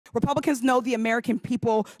Republicans know the American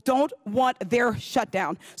people don't want their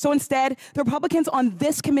shutdown. So instead, the Republicans on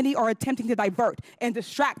this committee are attempting to divert and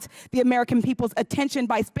distract the American people's attention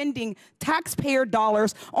by spending taxpayer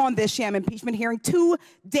dollars on this sham impeachment hearing 2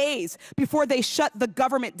 days before they shut the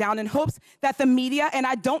government down in hopes that the media, and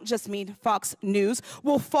I don't just mean Fox News,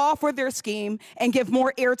 will fall for their scheme and give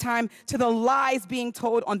more airtime to the lies being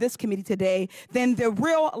told on this committee today than the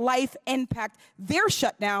real life impact their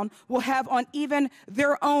shutdown will have on even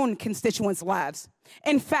their own constituents' lives.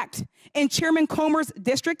 In fact, in Chairman Comer's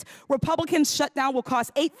district, Republicans' shutdown will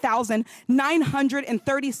cost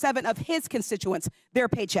 8,937 of his constituents their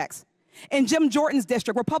paychecks. In Jim Jordan's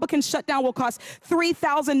district, Republicans' shutdown will cost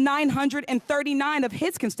 3,939 of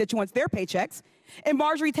his constituents their paychecks. In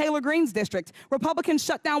Marjorie Taylor Greene's district, Republicans'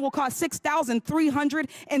 shutdown will cost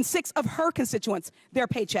 6,306 of her constituents their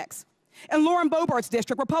paychecks. In Lauren Boebert's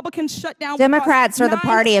district, Republicans' shutdown. Democrats are the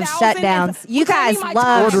party of shutdowns. You guys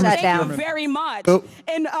love shutdowns. Thank you very much.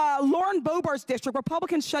 In Lauren Boebert's district,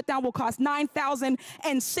 Republicans' shutdown will cost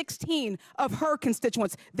 9,016 of her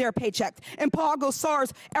constituents their paycheck. In Paul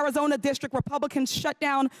Gosar's Arizona district, Republicans'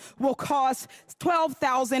 shutdown will cost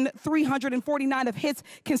 12,349 of his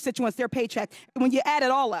constituents their paycheck. And when you add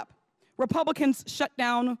it all up, Republicans'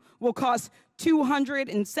 shutdown will cost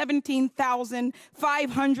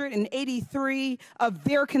 217,583 of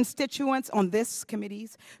their constituents on this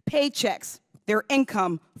committee's paychecks, their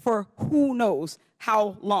income for who knows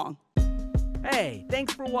how long. Hey,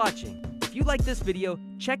 thanks for watching. If you like this video,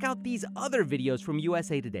 check out these other videos from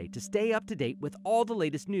USA Today to stay up to date with all the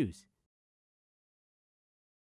latest news.